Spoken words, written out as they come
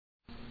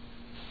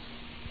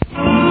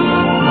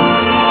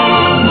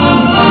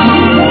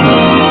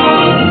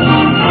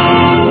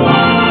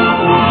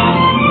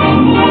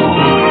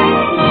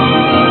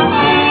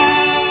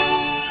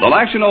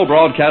National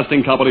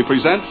Broadcasting Company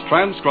presents,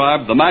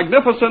 transcribed, The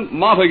Magnificent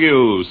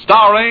Montague,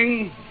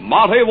 starring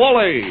Monty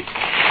Woolley.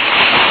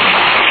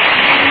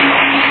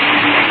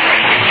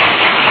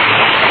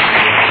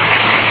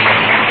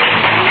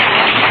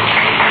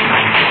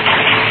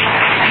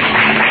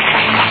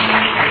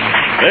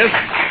 This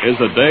is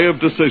a day of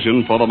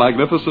decision for the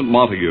Magnificent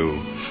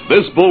Montague.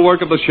 This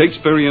bulwark of the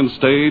Shakespearean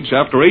stage,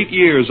 after 8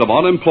 years of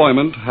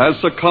unemployment, has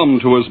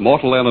succumbed to his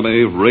mortal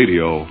enemy,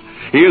 radio.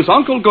 He is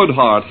Uncle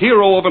Goodhart,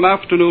 hero of an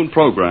afternoon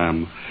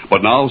program.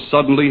 But now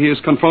suddenly he is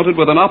confronted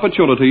with an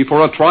opportunity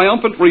for a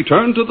triumphant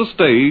return to the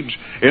stage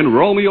in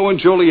Romeo and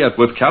Juliet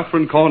with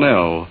Katharine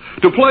Cornell,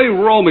 to play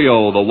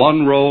Romeo, the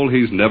one role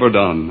he's never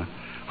done.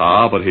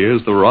 Ah, but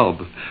here's the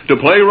rub. To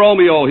play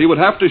Romeo, he would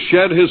have to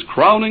shed his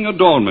crowning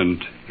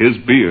adornment, his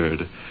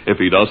beard. If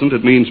he doesn't,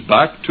 it means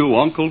back to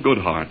Uncle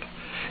Goodhart.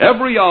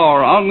 Every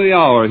hour on the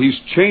hour, he's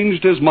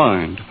changed his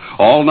mind.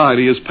 All night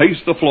he has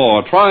paced the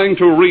floor, trying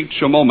to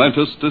reach a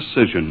momentous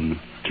decision.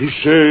 To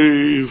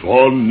save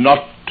or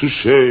not to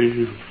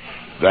save,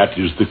 that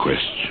is the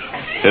question.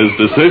 His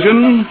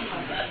decision?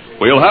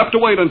 We'll have to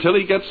wait until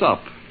he gets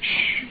up.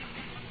 Shh.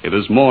 It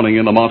is morning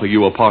in the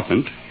Montague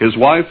apartment. His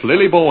wife,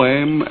 Lily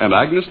Boheme, and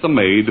Agnes the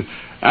maid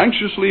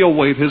anxiously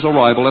await his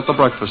arrival at the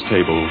breakfast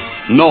table,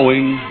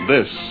 knowing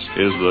this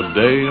is the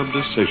day of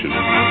decision.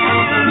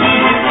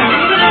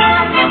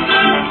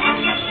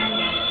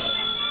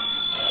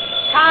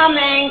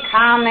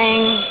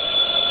 Coming.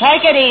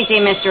 Take it easy,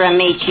 Mr.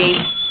 Amici.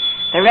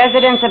 The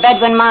residence of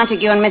Edwin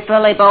Montague and Miss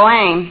Lily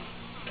Boheme.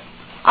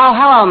 Oh,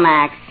 hello,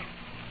 Max.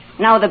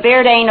 No, the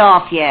beard ain't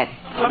off yet.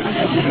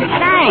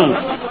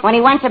 Thanks. When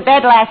he went to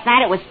bed last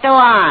night, it was still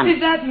on. Is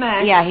that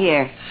Max? Yeah,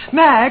 here.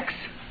 Max?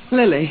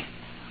 Lily.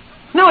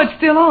 No, it's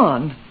still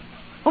on.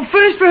 Oh,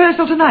 first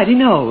rehearsal tonight, he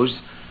knows.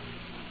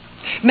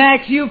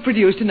 Max, you've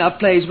produced enough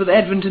plays with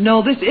Edwin to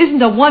know this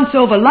isn't a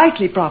once-over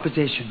likely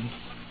proposition.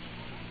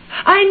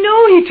 I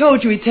know he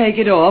told you he'd take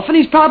it off, and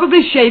he's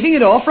probably shaving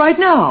it off right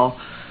now.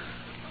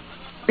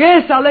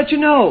 Yes, I'll let you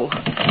know.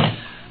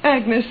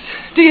 Agnes,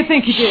 do you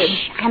think he did?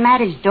 Shh, I'm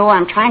at his door.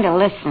 I'm trying to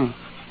listen.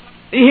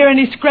 Do you hear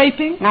any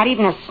scraping? Not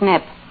even a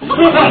snip.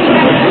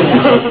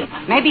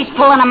 Maybe he's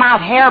pulling them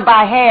out hair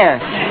by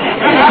hair.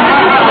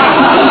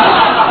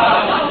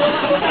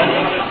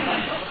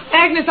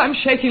 Agnes, I'm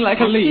shaking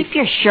like a leaf. Keep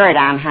your shirt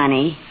on,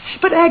 honey.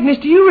 But, Agnes,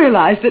 do you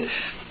realize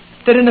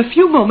that in a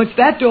few moments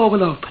that door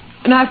will open?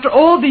 And after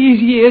all these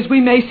years,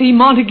 we may see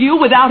Montague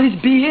without his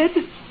beard?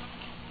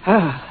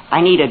 I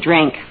need a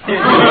drink.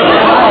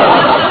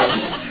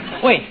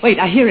 Wait,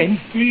 I hear him.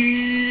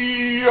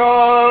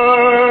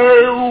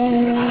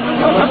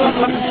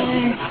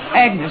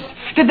 Agnes,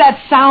 did that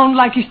sound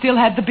like he still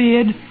had the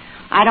beard?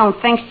 I don't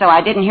think so.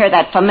 I didn't hear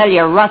that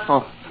familiar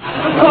rustle.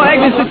 Oh,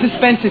 Agnes, the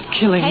suspense is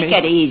killing me. Take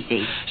it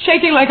easy.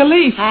 Shaking like a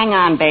leaf. Hang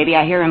on, baby.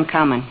 I hear him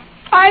coming.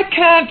 I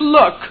can't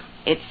look.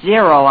 It's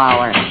 0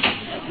 hour.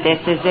 This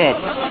is it.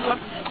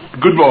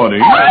 Good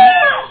morning.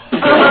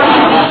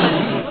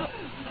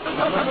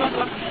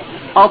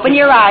 Open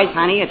your eyes,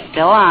 honey. It's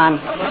still on.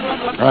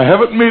 I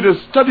haven't made a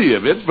study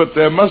of it, but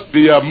there must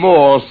be a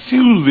more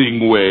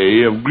soothing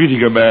way of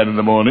greeting a man in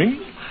the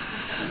morning.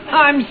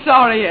 I'm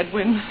sorry,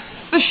 Edwin.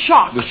 The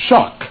shock. The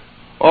shock?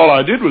 All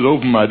I did was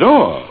open my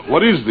door.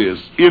 What is this,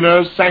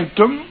 inner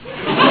sanctum?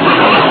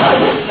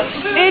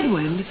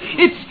 Edwin,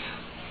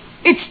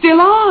 it's still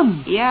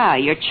on. Yeah,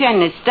 your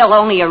chin is still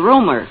only a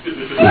rumor.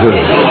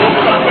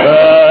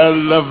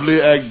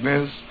 Lovely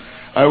Agnes.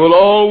 I will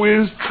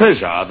always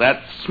treasure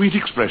that sweet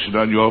expression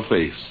on your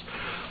face.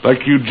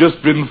 Like you'd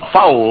just been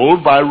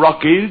fouled by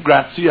Rocky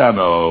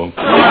Graziano.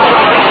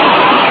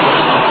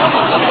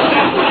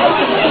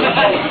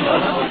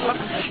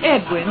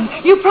 Edwin,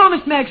 you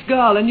promised Max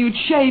Garland you'd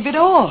shave it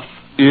off.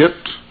 It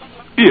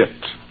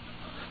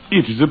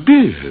is a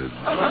beard.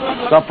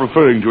 Stop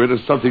referring to it as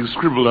something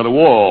scribbled on a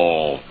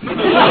wall.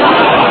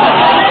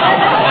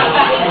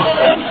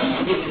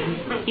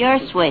 You're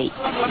sweet.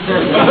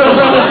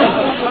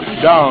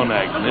 Down,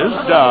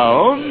 Agnes,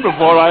 down,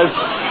 before I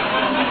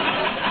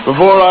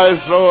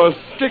throw a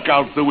stick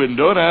out the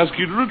window and ask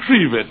you to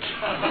retrieve it.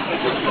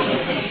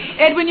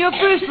 Edwin, your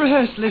first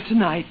rehearsal is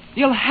tonight.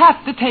 You'll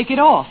have to take it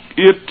off.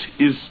 It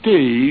is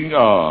staying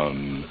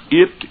on.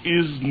 It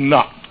is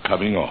not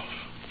coming off.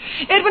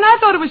 Edwin, I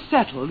thought it was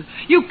settled.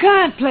 You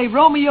can't play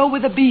Romeo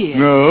with a beard.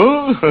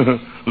 No?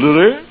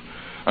 Lily,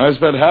 I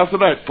spent half the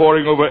night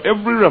poring over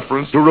every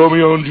reference to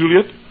Romeo and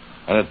Juliet,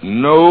 and at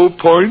no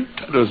point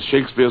does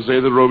Shakespeare say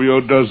that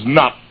Romeo does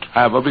not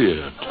have a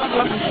beard.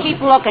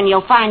 Keep looking.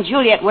 You'll find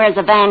Juliet wears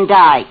a Van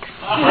Dyke.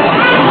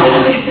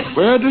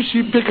 Where does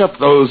she pick up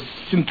those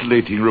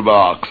scintillating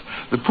remarks?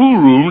 The pool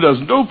room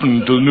doesn't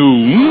open till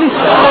noon.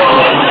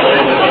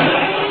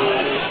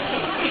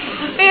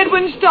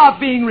 Edwin, stop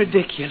being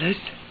ridiculous.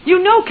 You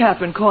know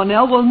Katharine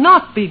Cornell will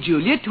not be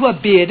Juliet to a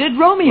bearded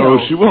Romeo. Oh,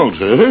 she won't,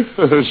 eh?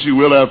 She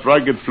will after I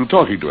get through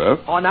talking to her.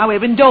 Oh, now,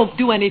 Edwin, don't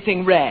do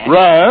anything rash.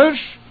 Rash?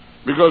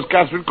 Because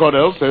Katharine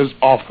Cornell says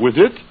off with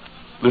it.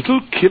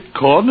 Little Kit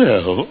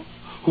Cornell,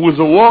 who was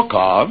a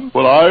walk-on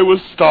while I was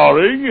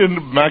starring in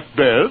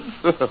Macbeth.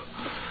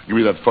 Give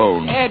me that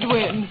phone.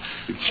 Edwin.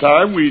 It's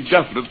time we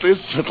definitely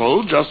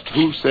settle just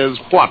who says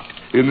what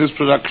in this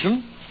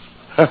production.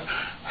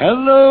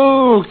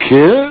 Hello,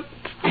 Kit.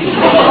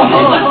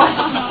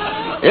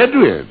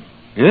 Edwin.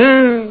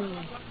 Yeah.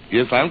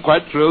 Yes, I'm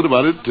quite thrilled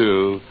about it,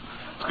 too.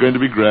 It's going to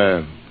be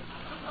grand.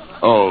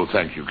 Oh,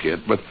 thank you,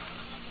 Kit, but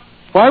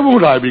why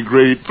won't I be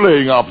great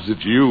playing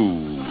opposite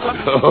you?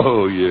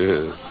 Oh,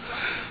 yes.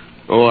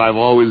 Oh, I've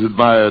always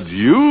admired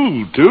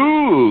you,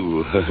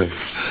 too.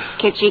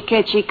 Kitchy,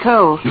 kitchy,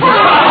 coo.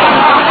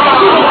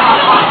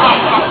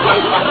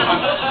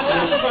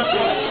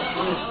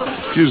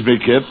 Excuse me,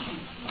 Kit.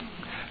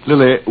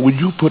 Lily, would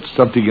you put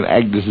something in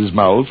Agnes's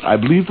mouth? I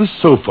believe the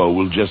sofa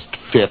will just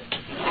fit.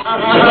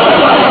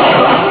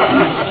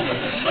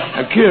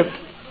 Kit.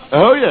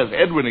 Oh, yes,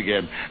 Edwin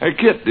again.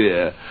 Kit,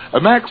 dear.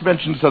 Max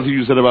mentioned something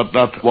you said about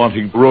not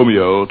wanting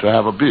Romeo to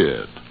have a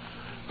beard.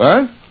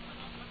 Huh?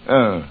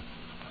 Oh.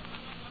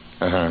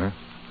 Uh-huh.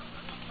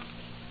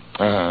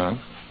 Uh-huh.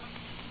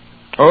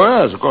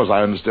 Oh, yes, of course,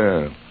 I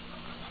understand.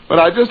 But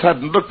I just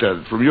hadn't looked at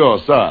it from your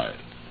side.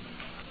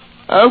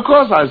 Of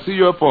course, I see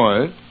your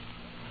point.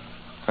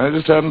 I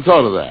just hadn't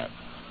thought of that.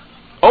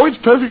 Oh, it's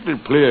perfectly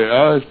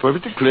clear. It's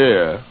perfectly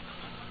clear.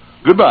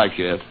 Goodbye,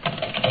 Kit.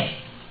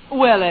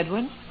 Well,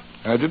 Edwin?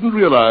 I didn't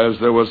realize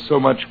there was so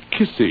much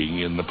kissing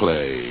in the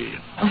play.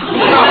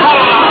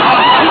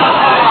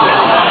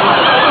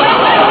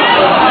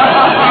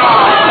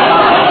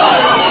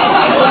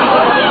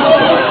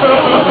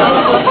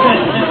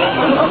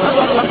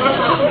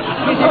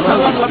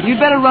 You'd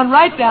better run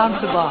right down to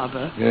the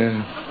barber.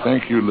 Yes,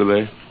 thank you,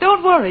 Lily.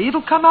 Don't worry,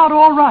 it'll come out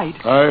all right.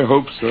 I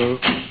hope so.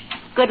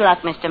 Good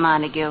luck, Mr.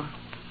 Montague.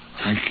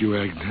 Thank you,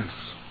 Agnes.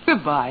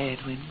 Goodbye,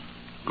 Edwin.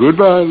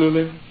 Goodbye,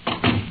 Lily.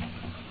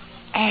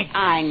 Agnes.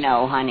 I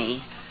know,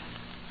 honey.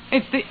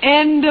 It's the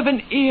end of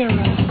an era.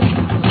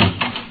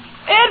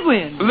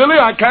 Edwin! Lily,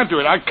 I can't do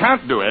it. I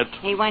can't do it.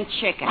 He went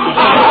chicken.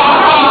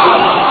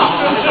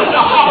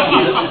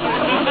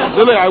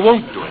 Lily, I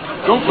won't do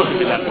it. Don't look at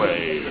me that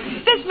way.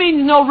 This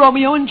means no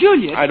Romeo and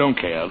Juliet. I don't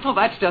care. Oh,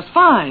 that's just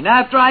fine.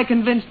 After I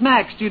convinced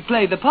Max you'd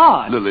play the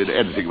part. Lily,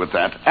 anything but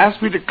that.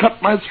 Ask me to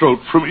cut my throat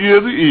from ear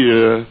to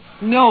ear.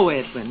 No,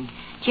 Edwin.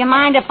 Do you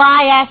mind if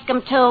I ask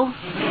him to?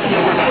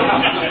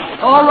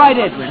 All right,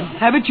 Edwin.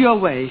 Have it your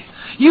way.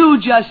 You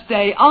just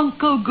stay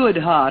Uncle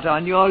Goodhart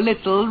on your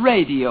little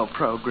radio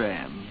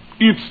program.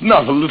 It's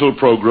not a little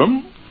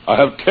program. I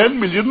have 10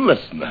 million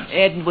listeners.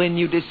 Edwin,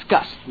 you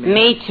disgust me.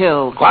 Me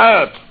too.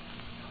 Quiet.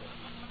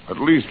 At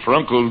least for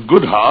Uncle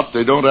Goodhart,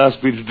 they don't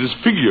ask me to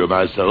disfigure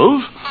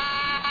myself.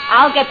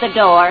 I'll get the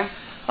door.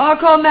 I'll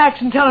call Max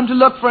and tell him to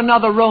look for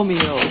another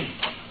Romeo.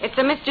 It's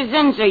a Mr.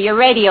 Zinser, your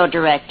radio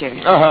director.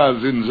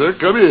 Zinser,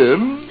 come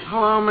in.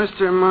 Hello,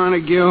 Mr.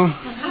 Montague.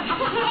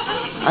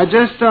 I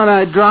just thought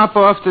I'd drop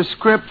off the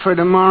script for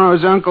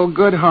tomorrow's Uncle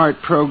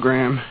Goodhart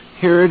program.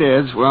 Here it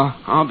is. Well,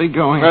 I'll be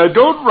going.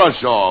 Don't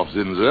rush off,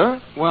 Zinser.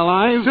 Well,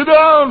 Sit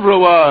down for a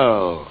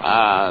while.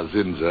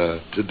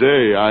 Zinser,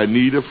 today I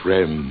need a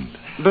friend.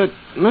 But,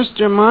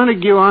 Mr.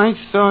 Montague, I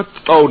thought...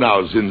 Oh,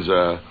 now,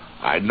 Zinser,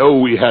 I know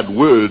we had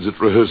words at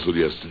rehearsal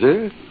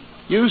yesterday.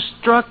 You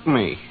struck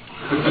me.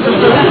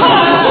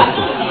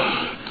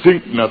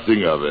 Think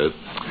nothing of it.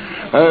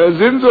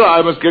 Zinser,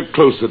 I must get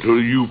closer to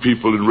you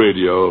people in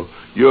radio.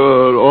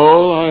 You're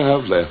all I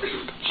have left.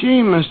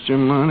 Gee, Mr.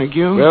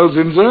 Montague. Well,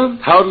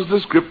 Zinser, how does the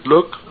script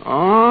look?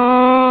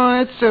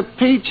 Oh, it's a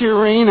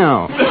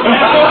peacherino.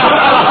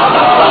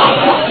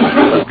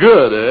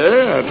 Good,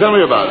 eh? Tell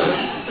me about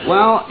it.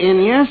 Well,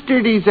 in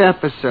yesterday's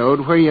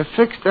episode where you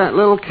fixed that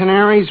little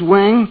canary's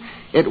wing,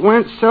 it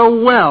went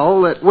so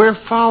well that we're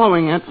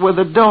following it with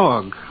a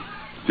dog.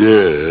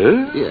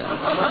 Yes?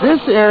 Yeah.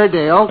 This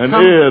Airedale...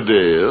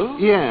 Airedale?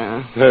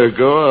 Yeah.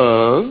 Go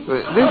on.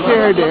 This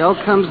Airedale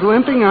comes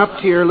limping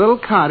up to your little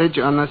cottage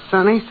on the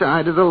sunny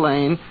side of the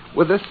lane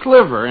with a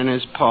sliver in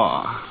his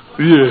paw.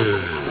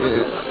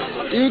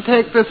 Yeah. You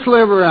take the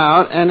sliver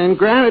out, and in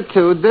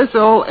gratitude, this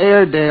old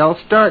Airedale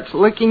starts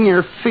licking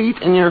your feet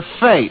and your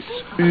face.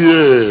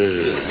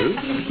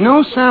 Yes.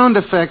 No sound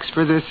effects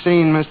for this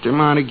scene, Mr.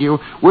 Montague.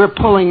 We're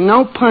pulling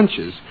no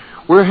punches.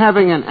 We're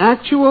having an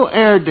actual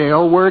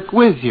Airedale work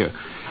with you.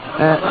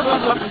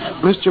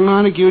 Mr.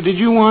 Montague, did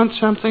you want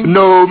something?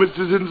 No, Mr.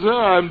 Zinser,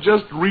 I'm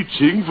just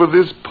reaching for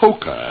this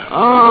poker.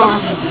 Oh.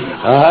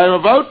 I'm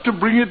about to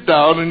bring it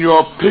down in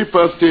your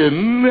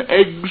paper-thin,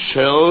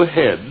 eggshell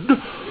head,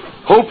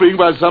 hoping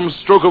by some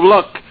stroke of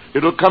luck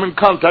it'll come in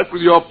contact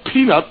with your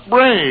peanut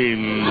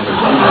brain.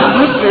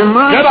 Mr.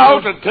 Montague. Get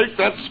out and take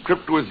that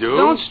script with you.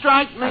 Don't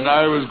strike me. And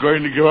I was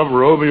going to give up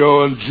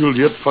Romeo and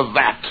Juliet for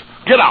that.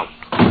 Get out.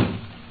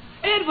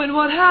 Edwin,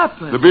 what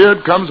happened? The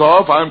beard comes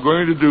off, I'm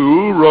going to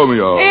do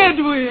Romeo.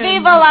 Edwin!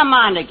 Viva la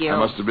Montague. I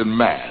must have been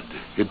mad.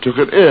 It took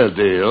an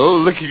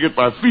Airedale licking at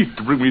my feet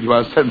to bring me to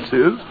my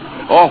senses.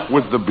 Off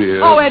with the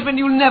beard. Oh, Edwin,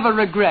 you'll never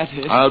regret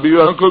it. I'll be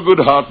Uncle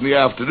Goodhart in the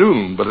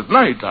afternoon, but at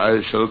night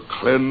I shall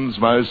cleanse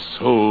my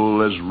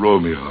soul as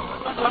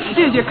Romeo.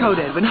 Here's your coat,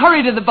 Edwin.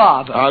 Hurry to the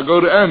barber. I'll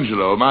go to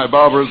Angelo, my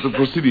barber at the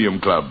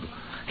Proscenium Club.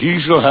 He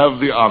shall have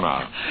the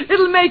honor.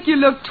 It'll make you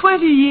look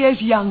 20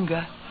 years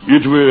younger.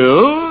 It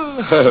will.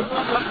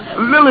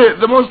 Lily,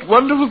 the most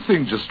wonderful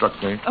thing just struck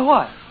me.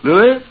 What?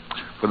 Lily,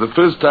 for the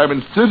first time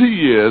in 30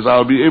 years,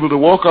 I'll be able to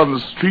walk on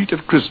the street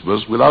at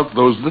Christmas without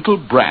those little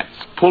brats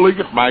pulling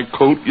at my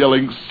coat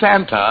yelling,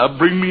 "Santa,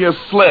 bring me a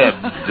sled."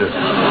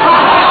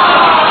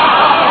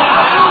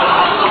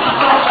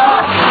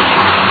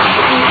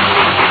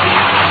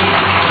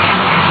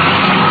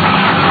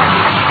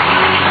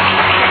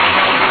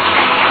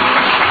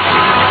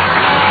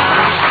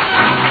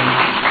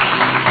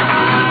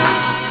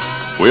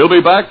 We'll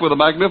be back with the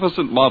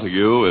Magnificent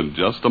Montague in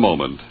just a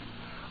moment.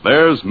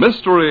 There's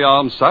Mystery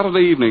on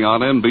Saturday evening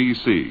on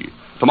NBC.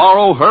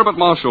 Tomorrow, Herbert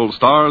Marshall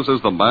stars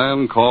as the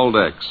Man Called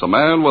X, a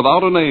man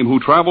without a name who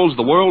travels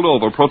the world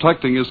over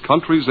protecting his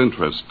country's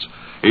interests.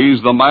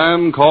 He's the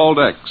Man Called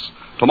X.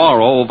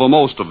 Tomorrow over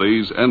most of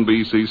these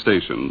NBC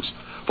stations.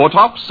 For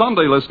top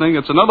Sunday listening,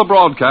 it's another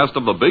broadcast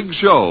of The Big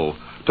Show.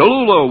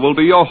 Tallulah will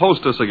be your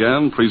hostess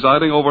again,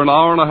 presiding over an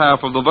hour and a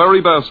half of the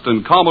very best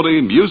in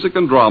comedy, music,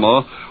 and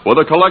drama, with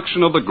a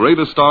collection of the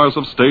greatest stars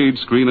of stage,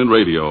 screen, and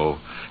radio.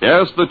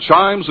 Yes, the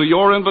chimes are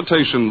your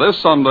invitation this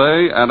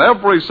Sunday and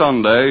every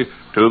Sunday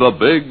to The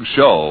Big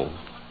Show.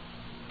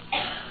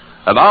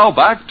 And now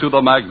back to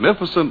the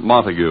Magnificent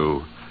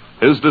Montague.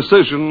 His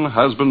decision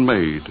has been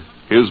made.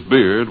 His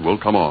beard will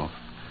come off.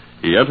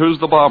 He enters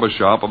the barber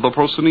shop of the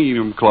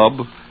Proscenium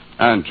Club.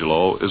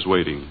 Angelo is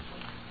waiting.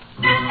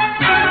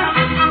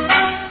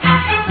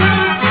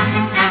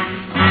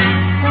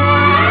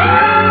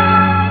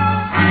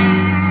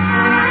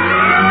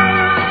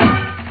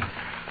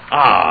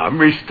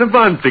 Mr.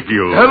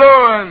 Montague.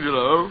 Hello,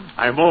 Angelo.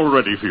 I'm all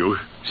ready for you.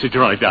 Sit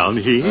right down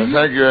here.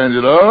 Thank you,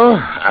 Angelo.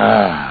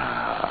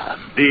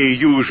 The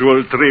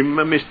usual trim,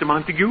 Mr.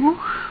 Montague?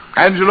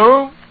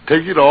 Angelo,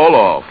 take it all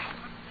off.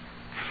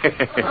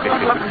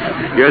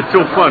 You're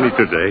so funny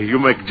today. You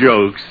make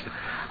jokes.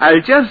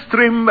 I'll just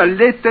trim a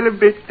little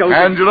bit of...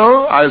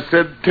 Angelo, I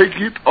said take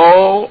it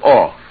all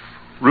off.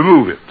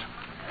 Remove it.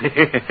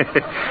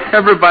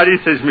 Everybody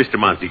says Mr.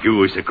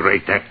 Montague is a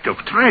great act of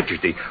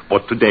tragedy,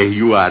 but today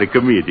you are a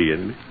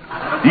comedian.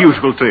 The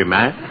usual trim,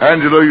 eh?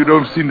 Angelo, you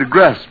don't seem to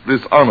grasp this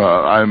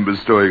honor I'm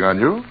bestowing on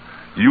you.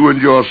 You and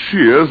your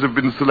shears have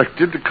been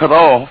selected to cut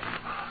off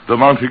the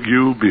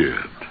Montague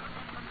beard.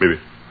 Maybe.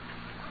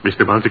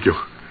 Mr. Montague,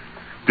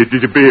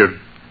 the beard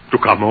to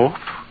come off?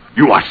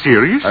 You are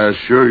serious? I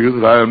assure you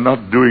that I am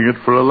not doing it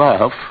for a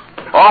laugh.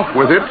 Off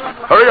with it.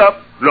 Hurry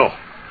up. No.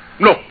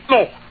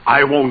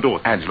 I won't do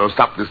it. Angelo,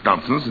 stop this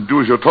nonsense and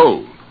do as you're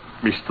told.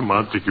 Mr.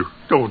 Montague,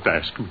 don't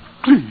ask me.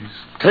 Please.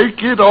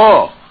 Take it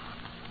off.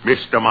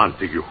 Mr.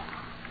 Montague,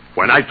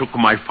 when I took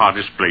my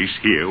father's place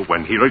here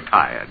when he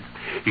retired,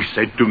 he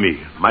said to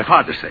me, my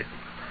father said,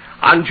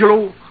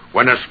 Angelo,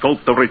 when a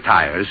sculptor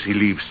retires, he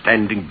leaves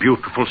standing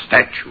beautiful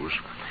statues.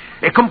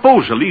 A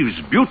composer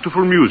leaves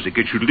beautiful music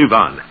it should live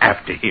on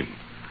after him.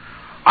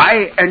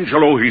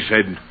 Angelo, he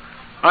said,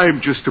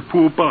 I'm just a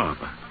poor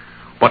barber.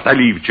 But I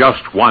leave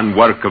just one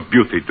work of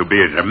beauty to be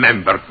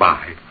remembered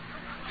by.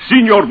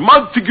 Signor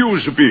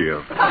Montague's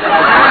beard.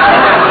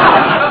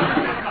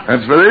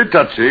 That's very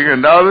touching,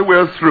 and now that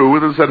we're through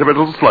with the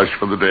sentimental slush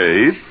for the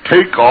day,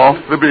 take off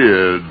the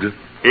beard.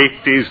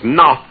 It is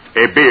not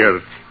a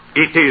beard.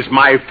 It is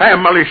my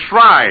family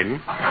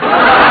shrine.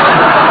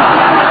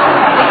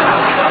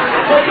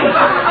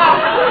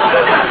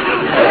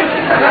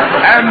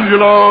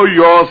 Angelo,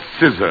 your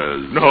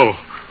scissors.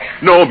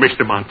 No,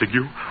 Mr.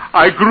 Montague.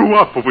 I grew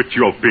up with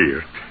your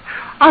beard.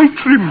 I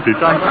trimmed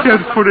it. I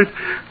cared for it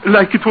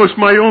like it was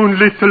my own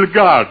little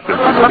garden.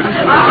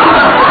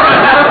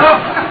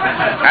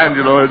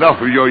 Angelo, enough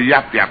of your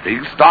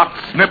yap-yapping. Start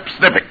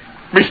snip-snipping.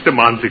 Mr.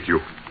 Montague,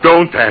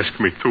 don't ask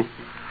me to.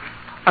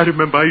 I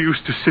remember I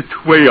used to sit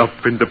way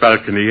up in the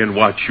balcony and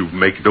watch you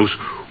make those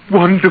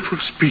wonderful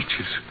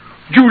speeches.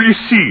 Julius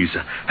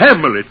Caesar,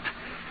 Hamlet.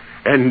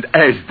 And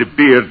as the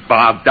beard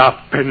bobbed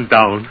up and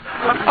down,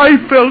 I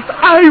felt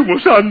I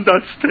was on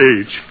that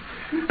stage.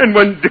 And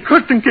when the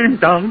curtain came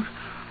down,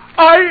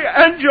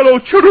 Angelo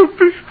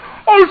Cherupi,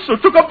 also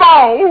took a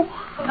bow.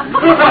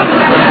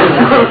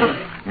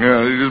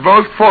 Yeah, it is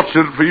most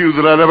fortunate for you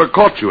that I never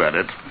caught you at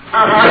it.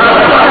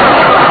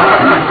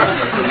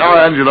 Now,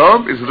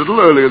 Angelo, it's a little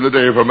early in the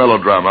day for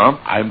melodrama.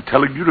 I'm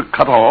telling you to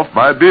cut off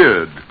my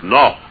beard.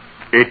 No,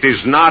 it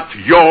is not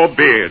your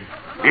beard.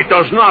 It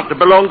does not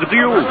belong to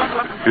you.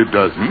 It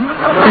doesn't?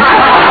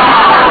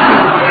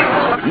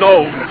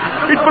 No,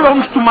 it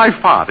belongs to my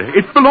father.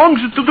 It belongs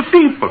to the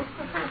people.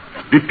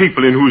 The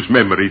people in whose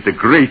memory the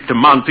great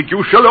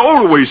Montague shall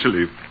always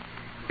live.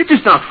 It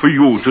is not for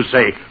you to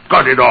say,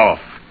 cut it off.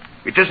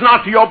 It is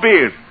not your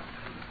beard.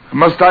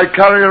 Must I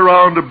carry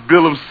around a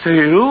bill of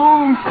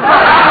sale?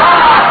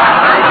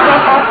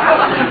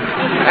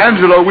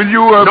 Angelo, will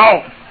you...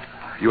 No.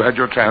 You had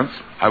your chance.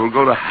 I will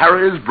go to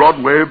Harry's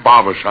Broadway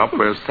barbershop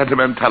where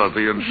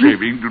sentimentality and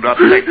shaving do not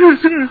mix.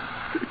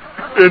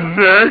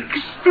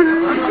 Next.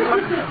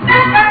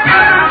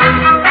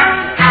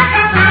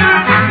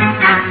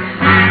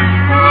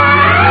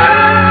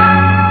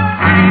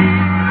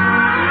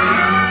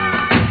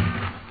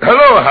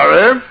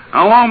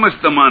 Hello,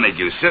 Mr.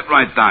 Montague. Sit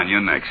right down.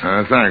 You're next.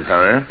 Thanks,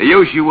 Harry. The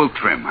usual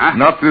trim, huh?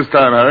 Not this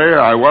time, Harry.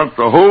 I want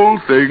the whole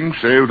thing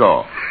shaved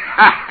off.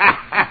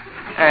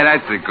 Hey,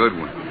 that's a good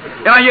one.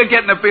 You know, you're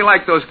getting to be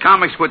like those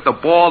comics with the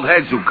bald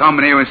heads who come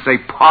in here and say,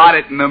 part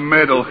it in the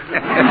middle. The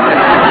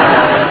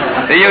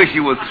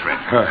usual trim.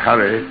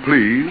 Harry,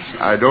 please,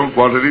 I don't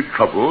want any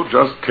trouble.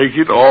 Just take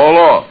it all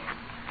off.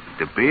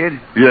 The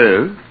beard?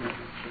 Yes.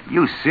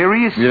 You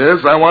serious?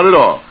 Yes, I want it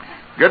off.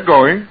 Get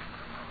going.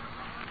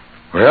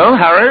 Well,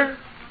 Harry?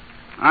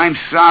 I'm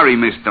sorry,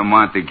 Mr.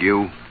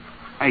 Montague.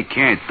 I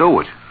can't do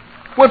it.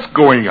 What's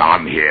going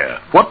on here?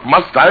 What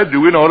must I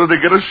do in order to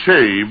get a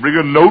shave? Bring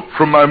a note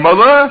from my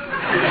mother?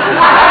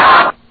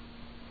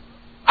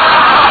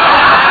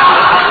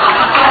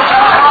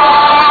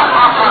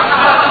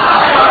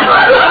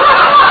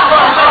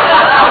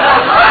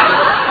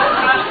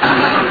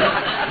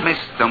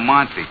 Mr.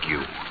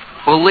 Montague,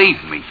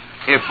 believe me,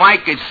 if I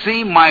could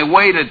see my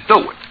way to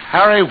do it.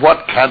 Harry,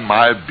 what can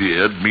my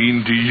beard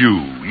mean to you?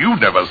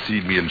 You've never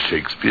seen me in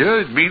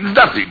Shakespeare. It means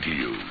nothing to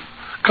you.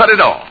 Cut it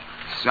off.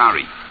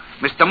 Sorry.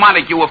 Mr.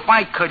 Montague, if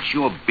I cut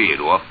your beard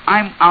off,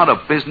 I'm out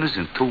of business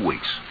in 2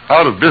 weeks.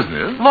 Out of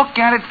business? Look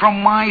at it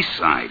from my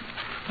side.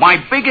 My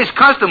biggest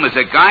customers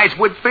are guys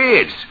with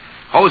beards.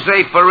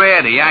 Jose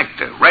Ferrer, the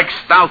actor. Rex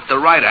Stout, the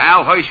writer.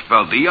 Al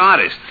Hirschfeld, the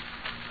artist.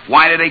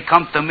 Why do they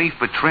come to me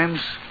for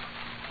trims?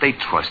 They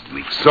trust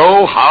me.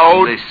 So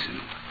how...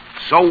 Listen.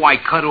 So I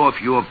cut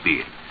off your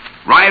beard.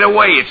 Right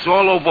away, it's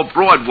all over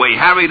Broadway.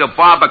 Harry the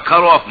barber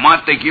cut off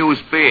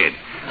Montague's beard.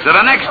 So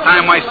the next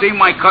time I see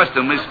my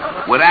customers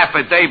with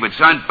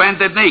affidavits on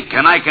bended knee,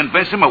 can I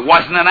convince them it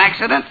wasn't an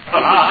accident?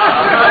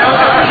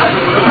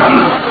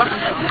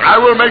 I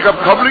will make a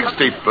public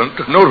statement,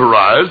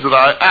 notarized, that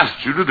I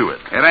asked you to do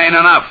it. It ain't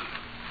enough.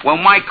 Will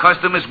my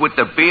customers with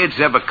the beards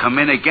ever come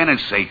in again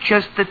and say,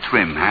 just the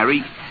trim,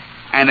 Harry,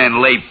 and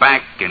then lay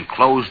back and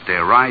close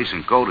their eyes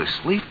and go to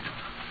sleep?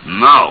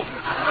 No.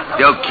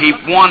 They'll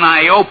keep one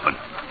eye open.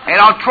 They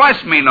don't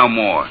trust me no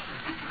more.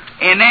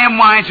 In their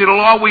minds, it'll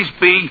always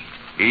be,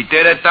 he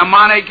did it to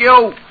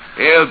Montague,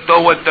 he'll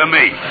do it to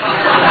me.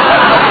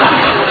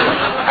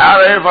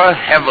 Harry, for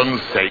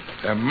heaven's sake,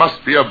 there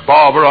must be a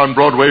barber on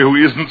Broadway who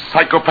isn't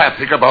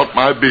psychopathic about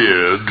my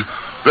beard.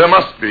 There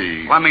must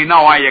be. Let me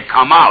know how you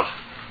come out.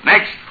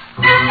 Next.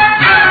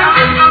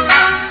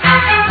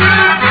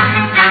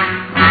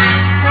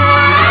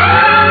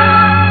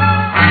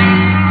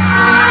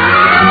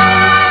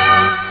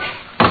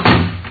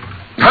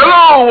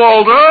 Hello,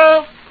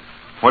 Walter.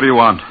 What do you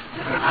want?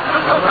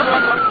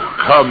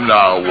 Come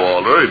now,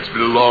 Walter. It's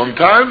been a long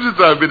time since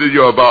I've been in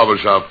your barber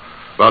shop.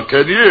 About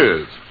 10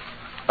 years.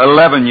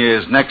 11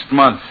 years next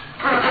month.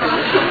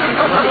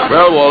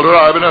 Well, Walter,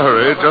 I'm in a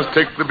hurry. Just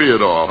take the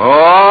beard off.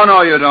 Oh,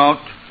 no, you don't.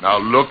 Now,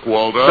 look,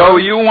 Walter. So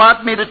you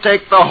want me to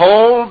take the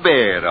whole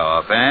beard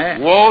off, eh?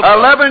 Walter.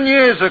 11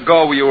 years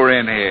ago you were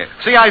in here.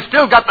 See, I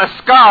still got the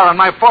scar on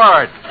my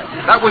forehead.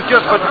 That was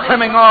just for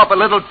trimming off a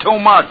little too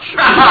much.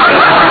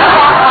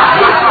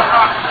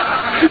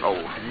 Oh,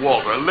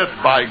 Walter, let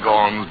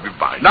bygones be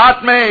bygones.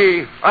 Not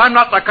me. I'm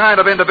not the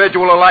kind of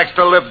individual who likes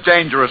to live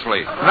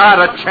dangerously. Not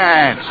a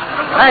chance.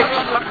 Next.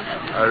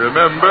 I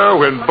remember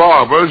when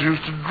barbers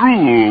used to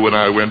drool when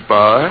I went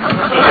by.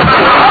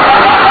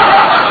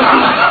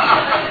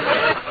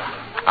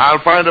 I'll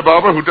find a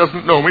barber who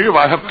doesn't know me if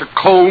I have to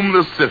comb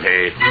the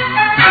city.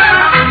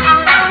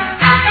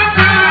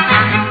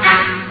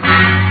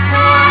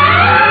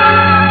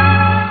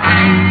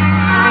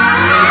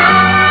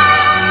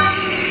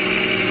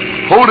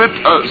 Hold it.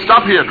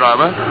 Stop here,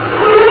 driver.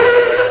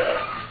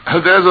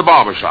 There's a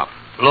barber shop.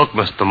 Look,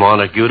 Mr.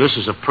 Montague, this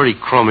is a pretty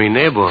crummy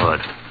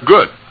neighborhood.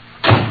 Good.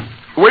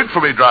 Wait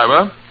for me,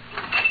 driver.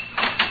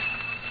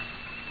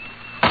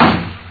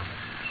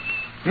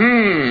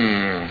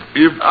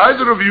 If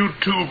either of you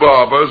two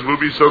barbers will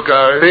be so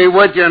kind. Be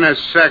with you in a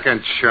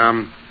second,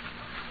 chum.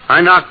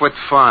 I knock with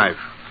 5.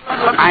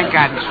 I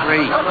got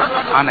 3.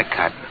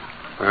 Undercut.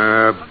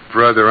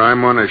 Brother,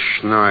 I'm on a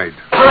schneid.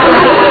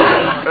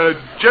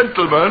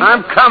 Gentlemen.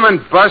 I'm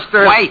coming,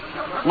 Buster. Wait.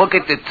 Look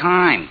at the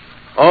time.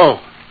 Oh,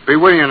 be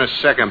with you in a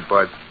second,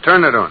 bud.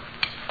 Turn it on.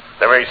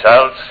 The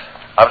results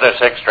of the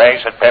 6th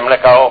race at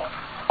Pimlico,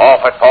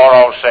 off at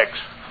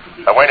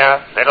 4:06. The winner,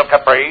 Little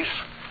Caprice,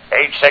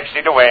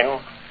 8.60 to win,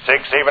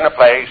 6 even to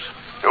place,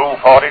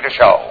 2.40 to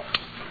show.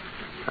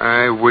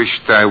 I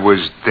wished I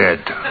was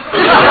dead.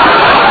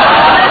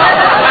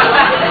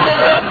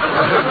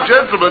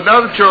 Gentlemen,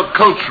 now that your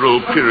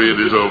cultural period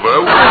is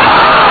over,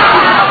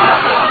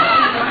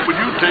 will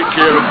you take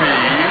care of me?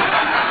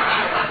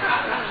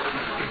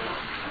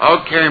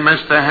 Okay,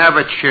 mister, have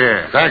a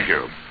chair. Thank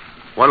you.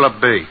 What'll it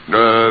be?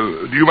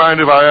 Do you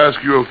mind if I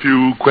ask you a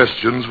few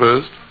questions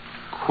first?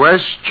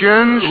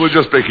 Questions? We're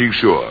just making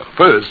sure.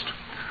 First,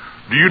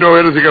 do you know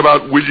anything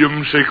about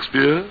William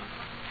Shakespeare?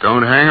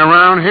 Don't hang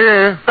around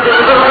here.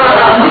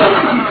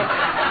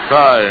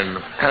 Fine.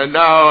 And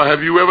now,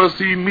 have you ever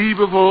seen me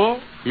before?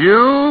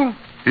 You?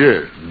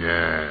 Yes.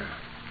 Yeah.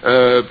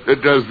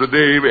 Does the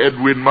name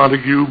Edwin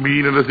Montague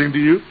mean anything to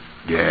you?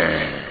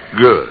 Yeah.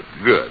 Good,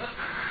 good.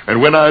 And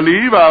when I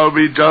leave, I'll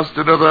be just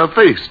another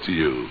face to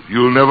you.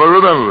 You'll never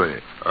remember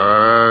me.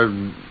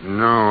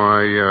 No,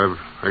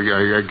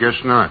 I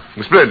guess not.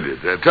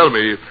 Splendid. Tell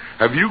me,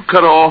 have you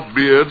cut off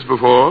beards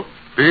before?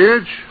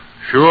 Beards?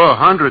 Sure,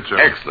 hundreds of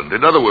them. Excellent.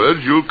 In other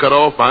words, you'll cut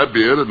off my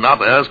beard and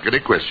not ask any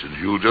questions.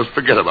 You'll just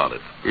forget about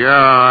it. Yeah,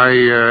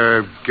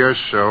 I guess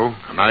so.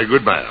 My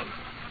good man.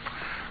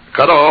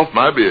 Cut off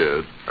my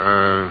beard.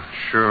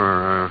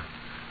 Sure.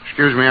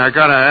 Excuse me, I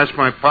gotta ask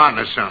my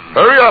partner something.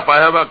 Hurry up, I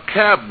have a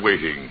cab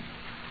waiting.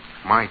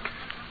 Mike.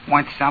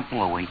 What's up,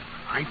 Louie?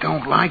 I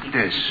don't like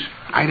this.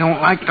 I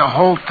don't like the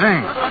whole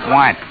thing.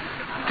 What?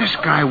 This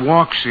guy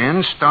walks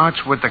in,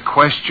 starts with the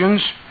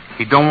questions.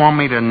 He don't want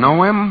me to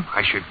know him.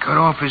 I should cut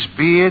off his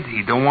beard.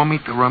 He don't want me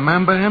to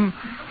remember him.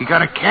 He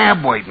got a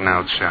cab waiting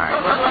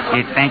outside.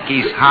 You think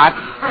he's hot?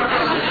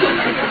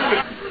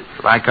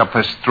 Like a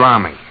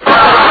pastrami.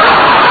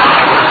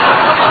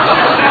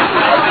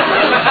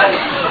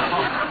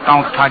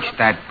 Don't touch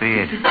that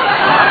beard.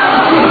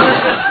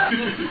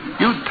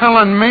 You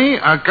telling me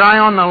a guy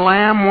on the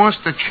lam wants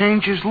to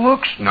change his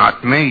looks?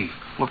 Not me.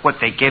 Look what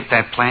they give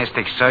that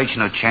plastic surgeon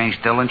who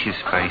changed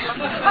Dillinger's face.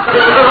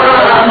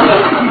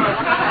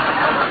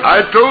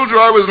 I told you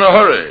I was in a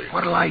hurry.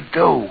 What'll I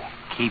do?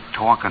 Keep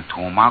talking to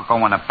him. I'll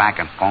go in the back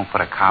and phone for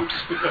the cops.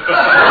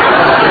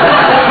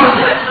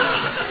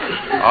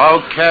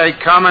 Okay,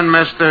 coming,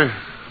 mister.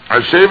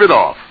 I shave it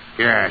off.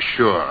 Yeah,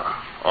 sure.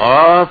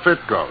 Off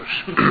it goes.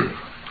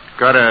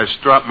 Gotta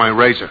strap my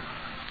razor.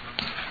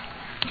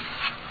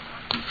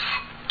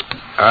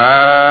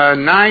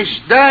 Nice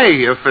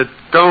day if it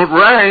don't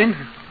rain.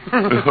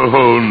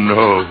 Oh,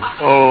 no.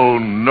 Oh,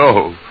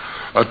 no.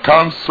 A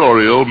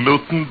tonsorial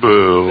Milton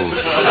Berle.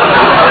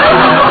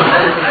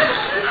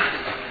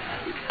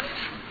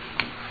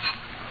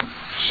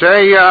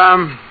 Say,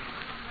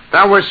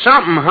 that was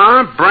something,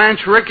 huh?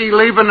 Branch Rickey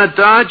leaving the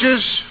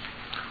Dodgers?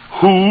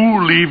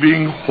 Who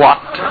leaving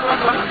what?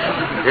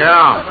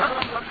 Yeah.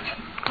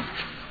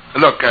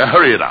 Look,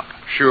 hurry it up.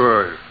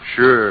 Sure.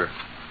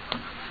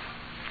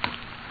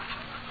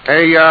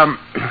 Hey,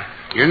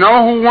 you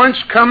know who once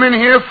come in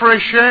here for a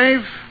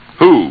shave?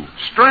 Who?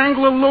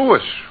 Strangler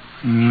Lewis.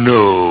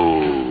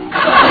 No.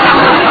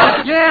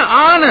 Yeah,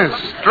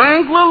 honest.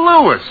 Strangler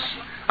Lewis.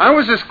 I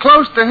was as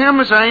close to him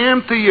as I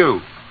am to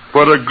you.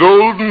 What a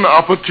golden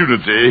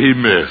opportunity he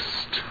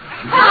missed.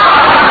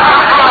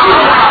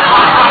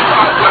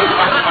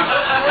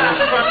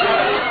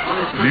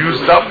 Do you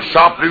stop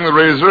sharpening the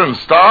razor and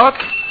start?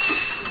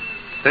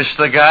 This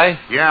the guy?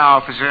 Yeah,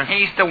 officer.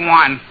 He's the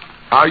one.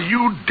 Are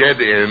you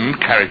dead-end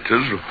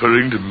characters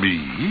referring to me?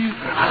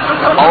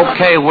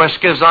 Okay,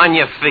 Whiskers, on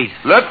your feet.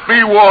 Let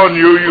me warn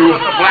you, you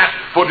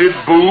flat-footed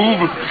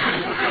boob.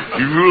 If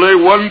you lay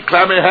one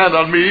clammy hand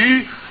on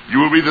me, you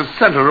will be the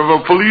center of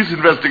a police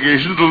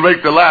investigation that'll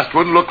make the last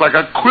one look like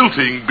a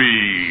quilting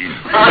bee.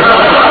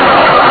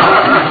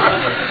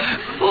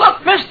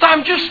 Look, mister,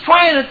 I'm just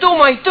trying to do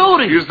my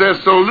duty. Is there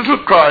so little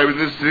crime in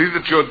this city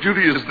that your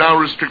duty is now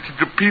restricted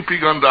to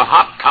peeping under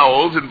hot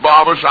towels in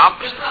barber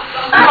shops?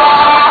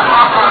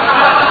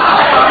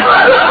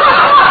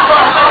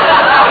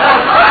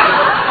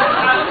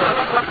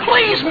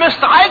 Please,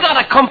 mister, I got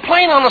a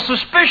complaint on a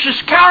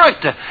suspicious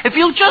character. If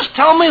you'll just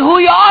tell me who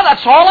you are,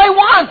 that's all I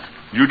want.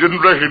 You didn't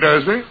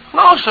recognize me?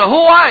 No, sir,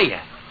 who are you?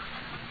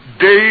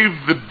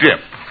 Dave the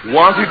Dip,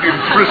 wanted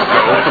in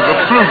Frisco for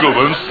the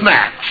Flugelman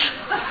snatch.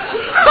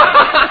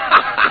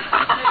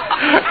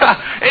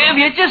 If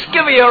you just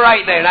give me a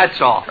right name, that's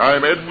all.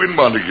 I'm Edwin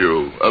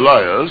Montague,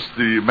 alias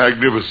the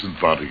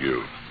Magnificent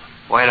Montague.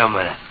 Wait a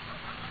minute.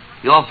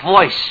 Your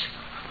voice,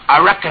 I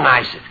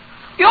recognize it.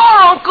 You're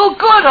Uncle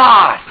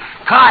Goodhart.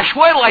 Gosh,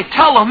 wait till I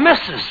tell the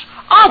missus.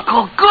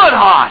 Uncle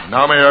Goodhart.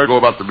 Now may I go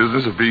about the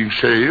business of being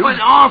shaved? But,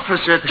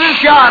 officer, this...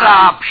 Shut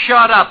up.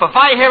 If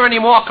I hear any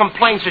more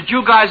complaints that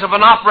you guys have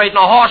been operating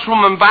a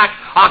horseroom and back,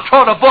 I'll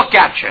throw the book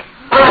at you.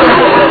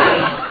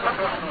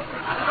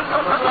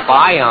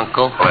 Bye,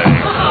 Uncle.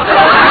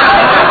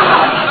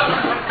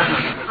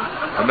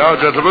 And now,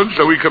 gentlemen,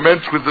 shall we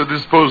commence with the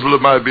disposal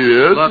of my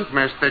beard? Look,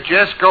 mister,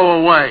 just go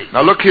away.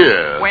 Now, look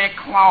here. We're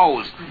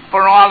closed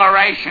for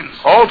alterations.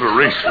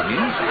 Alterations?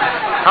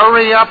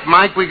 Hurry up,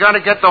 Mike. We got to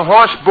get the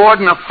horse board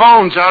and the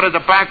phones out of the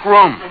back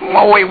room.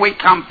 Louie, we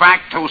come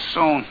back too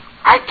soon.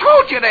 I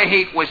told you the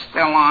heat was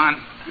still on.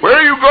 Where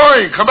are you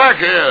going? Come back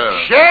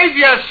here. Shave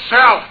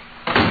yourself.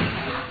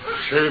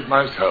 Shave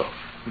myself.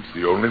 It's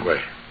the only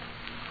way.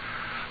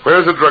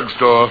 Where's the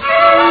drugstore?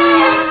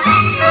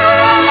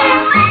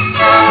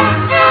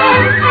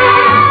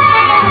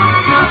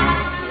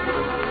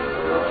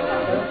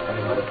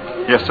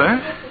 Yes, sir.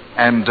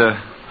 And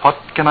what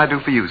can I do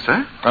for you,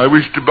 sir? I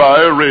wish to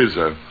buy a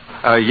razor.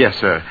 Yes,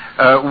 sir.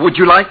 Would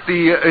you like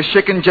the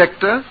Schick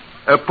Injector?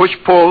 Push,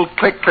 pull,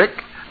 click, click.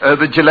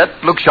 The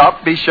Gillette, look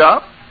sharp, be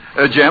sharp.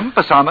 Gem,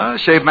 Pasana,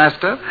 Shave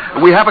Master.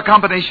 We have a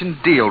combination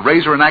deal,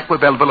 razor and aqua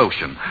velvet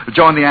lotion.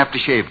 Join the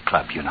aftershave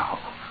club, you know.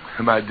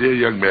 My dear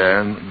young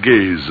man,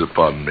 gaze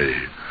upon me.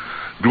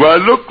 Do I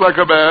look like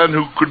a man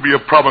who could be a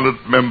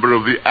prominent member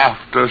of the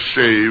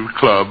aftershave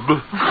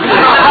club?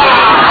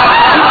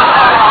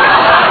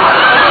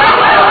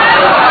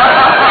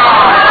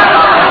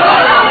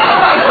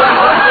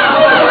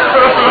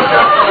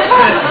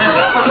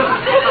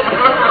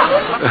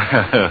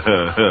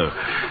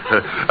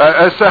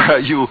 Sir,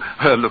 you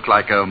look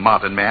like a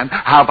modern man.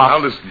 How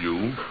about... Now, listen,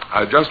 you.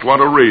 I just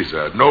want a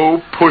razor.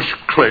 No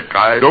push-click.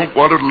 I don't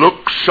want it to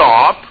look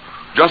sharp.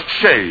 Just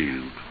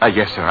shave.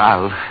 Yes, sir.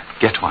 I'll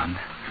get one.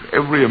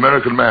 Every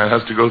American man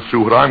has to go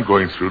through what I'm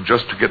going through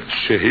just to get it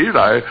shaved.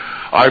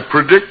 I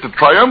predict the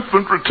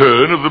triumphant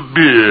return of the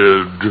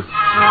beard.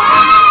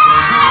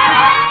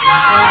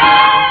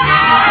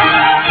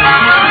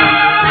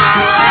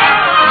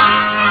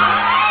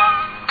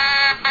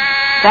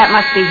 That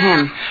must be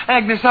him.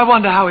 Agnes, I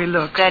wonder how he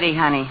looks. Steady,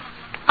 honey.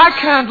 I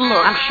can't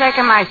look. I'm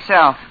shaking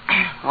myself.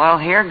 Well,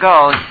 here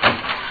goes.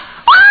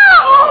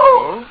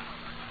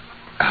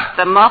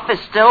 The muff is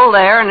still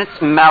there, and it's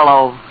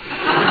mellow.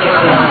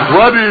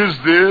 What is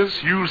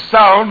this? You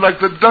sound like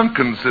the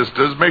Duncan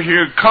sisters making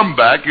a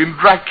comeback in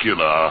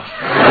Dracula.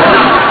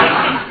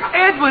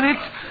 Edwin,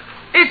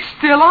 it's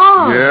still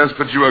on. Yes,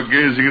 but you are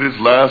gazing at its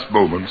last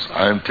moments.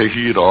 I am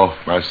taking it off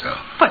myself.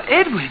 But,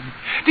 Edwin,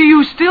 do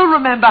you still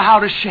remember how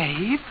to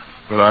shave?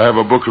 But I have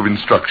a book of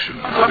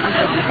instructions.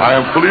 I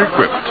am fully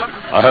equipped.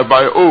 I have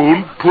my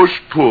own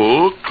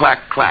push-pull,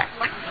 clack-clack.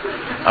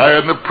 I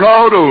am the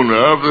proud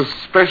owner of the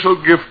special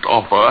gift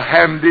offer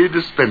handy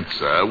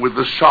dispenser with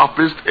the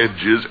sharpest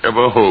edges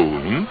ever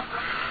honed.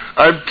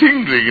 I'm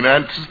tingling in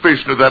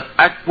anticipation of that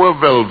aqua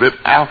velvet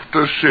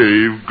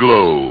aftershave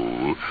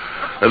glow.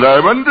 And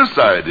I'm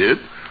undecided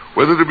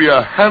whether to be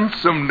a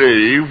handsome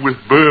knave with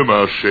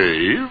Burma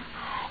shave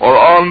or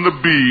on the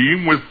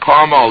beam with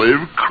palm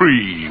olive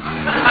cream.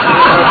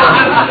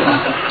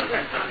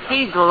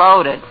 He's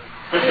loaded.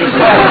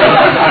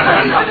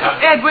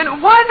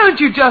 Edwin, why don't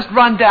you just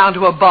run down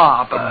to a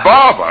barber?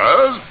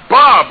 Barbers?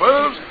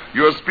 Barbers?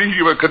 You're speaking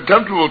of a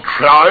contemptible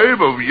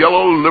tribe of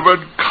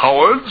yellow-livered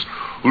cowards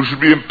who should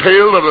be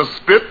impaled on a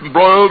spit and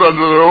broiled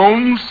under their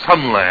own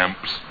sun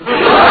lamps.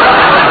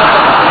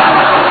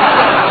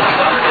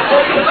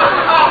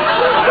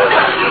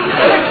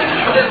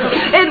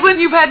 Edwin,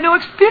 you've had no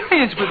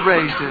experience with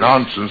razors.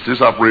 Nonsense.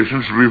 This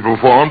operation should be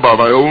performed by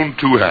my own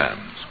two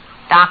hands.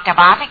 Dr.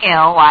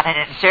 Montague wanted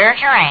a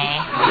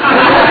surgery.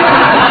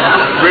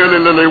 Really,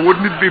 Lily,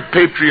 wouldn't it be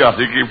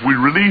patriotic if we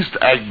released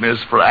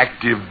Agnes for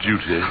active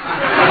duty?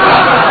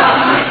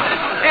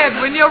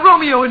 Edwin, your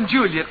Romeo and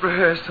Juliet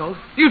rehearsal.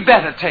 You'd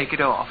better take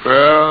it off.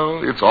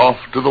 Well, it's off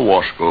to the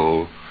wash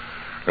bowl.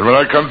 And when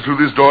I come through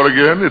this door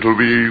again, it'll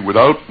be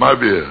without my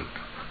beard.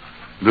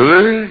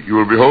 Lily, you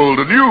will behold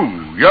a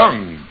new,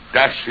 young,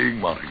 dashing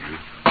Montague.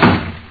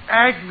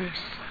 Agnes,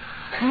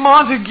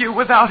 Montague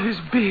without his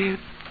beard.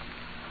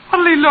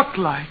 What'll he look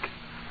like?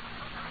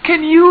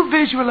 Can you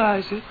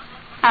visualize it?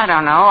 I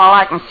don't know. All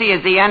I can see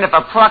is the end of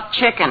a plucked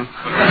chicken.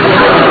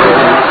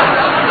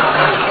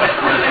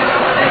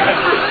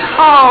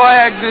 Oh,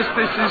 Agnes,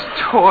 this is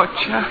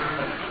torture.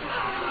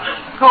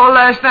 Oh,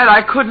 last night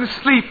I couldn't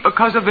sleep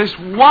because of this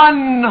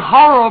one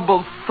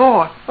horrible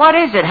thought. What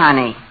is it,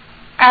 honey?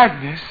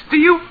 Agnes, do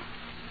you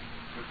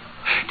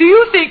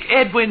think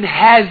Edwin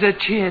has a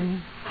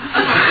chin?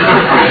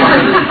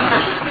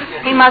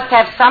 He must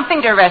have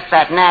something to rest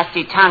that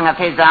nasty tongue of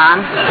his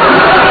on.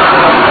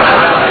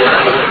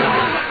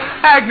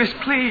 Agnes,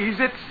 please,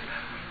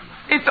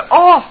 it's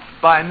off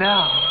by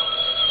now.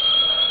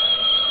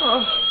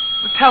 Oh,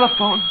 the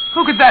telephone.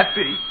 Who could that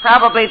be?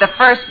 Probably the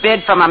first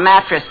bid from a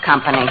mattress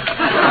company.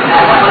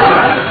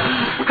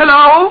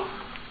 Hello?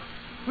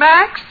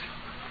 Max?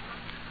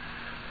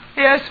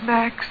 Yes,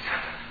 Max.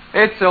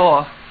 It's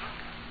off.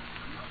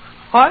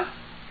 What?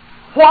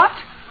 What?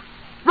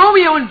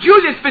 Romeo and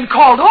Juliet's been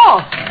called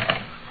off.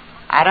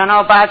 I don't know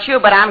about you,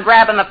 but I'm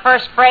grabbing the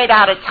first freight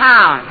out of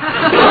town.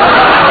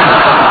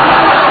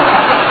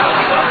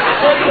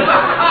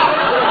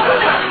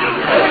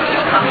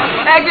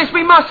 Agnes,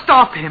 we must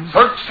stop him.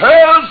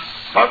 Success!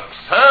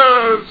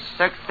 Success!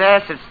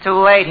 Success, it's too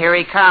late. Here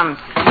he comes.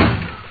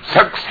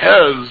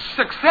 Success!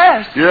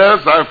 Success?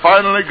 Yes, I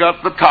finally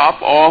got the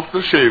top off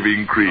the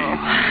shaving cream.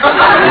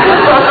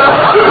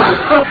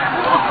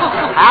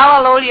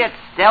 Hallelujah, it's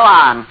still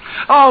on.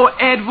 Oh,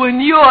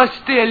 Edwin, you're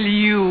still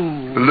you.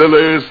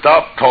 Lily,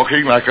 stop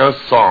talking like a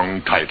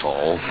song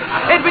title.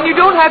 Edwin, you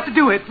don't have to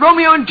do it.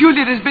 Romeo and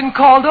Juliet has been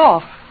called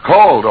off.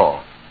 Called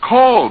off?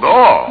 Called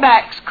off?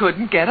 Max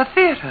couldn't get a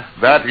theater.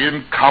 That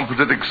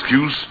incompetent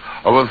excuse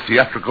of a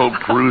theatrical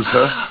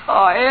peruser.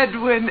 Oh,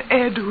 Edwin.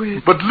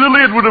 But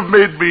Lily, it would have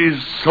made me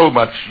so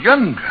much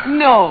younger.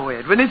 No,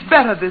 Edwin, it's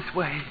better this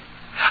way.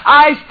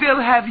 I still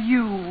have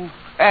you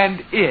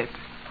and it.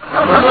 I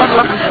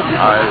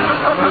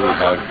still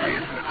have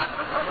it.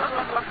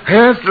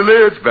 Yes, Lily,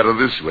 it's better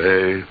this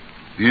way.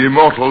 The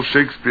immortal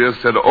Shakespeare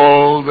said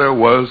all there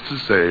was to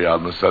say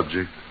on the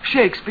subject.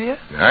 Shakespeare?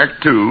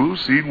 Act 2,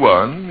 Scene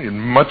 1, in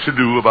Much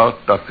Ado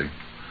About Nothing.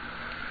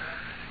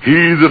 He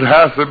that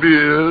hath a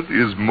beard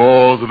is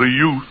more than a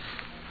youth,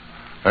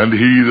 and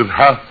he that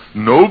hath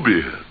no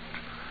beard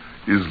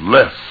is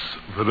less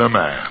than a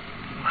man.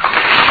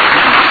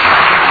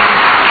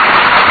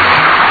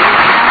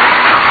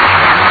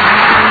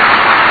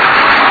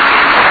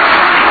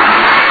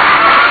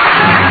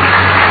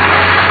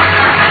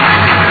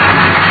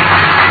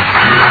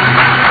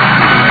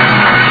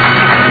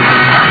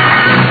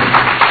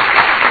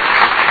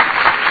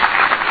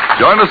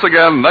 Join us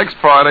again next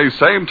Friday,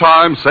 same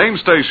time, same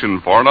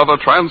station, for another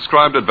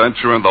transcribed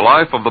adventure in the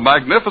life of the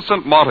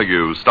magnificent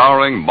Montague,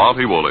 starring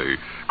Monty Woolley.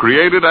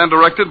 Created and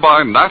directed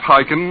by Nat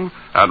Hiken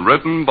and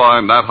written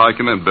by Nat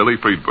Hiken and Billy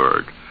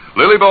Friedberg.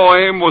 Lily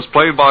Boehm was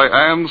played by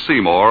Ann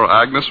Seymour.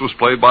 Agnes was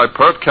played by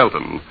Pert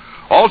Kelton.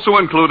 Also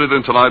included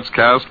in tonight's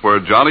cast were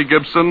Johnny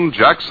Gibson,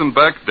 Jackson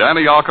Beck,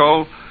 Danny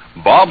Yocco,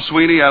 Bob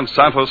Sweeney, and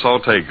Santos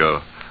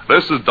Ortega.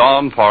 This is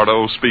Don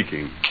Pardo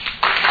speaking.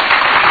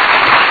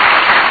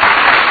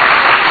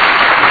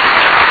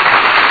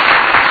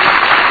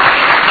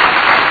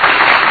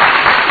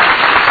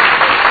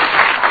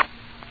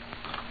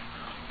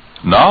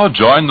 Now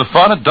join the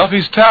fun at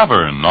Duffy's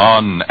Tavern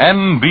on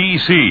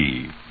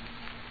NBC.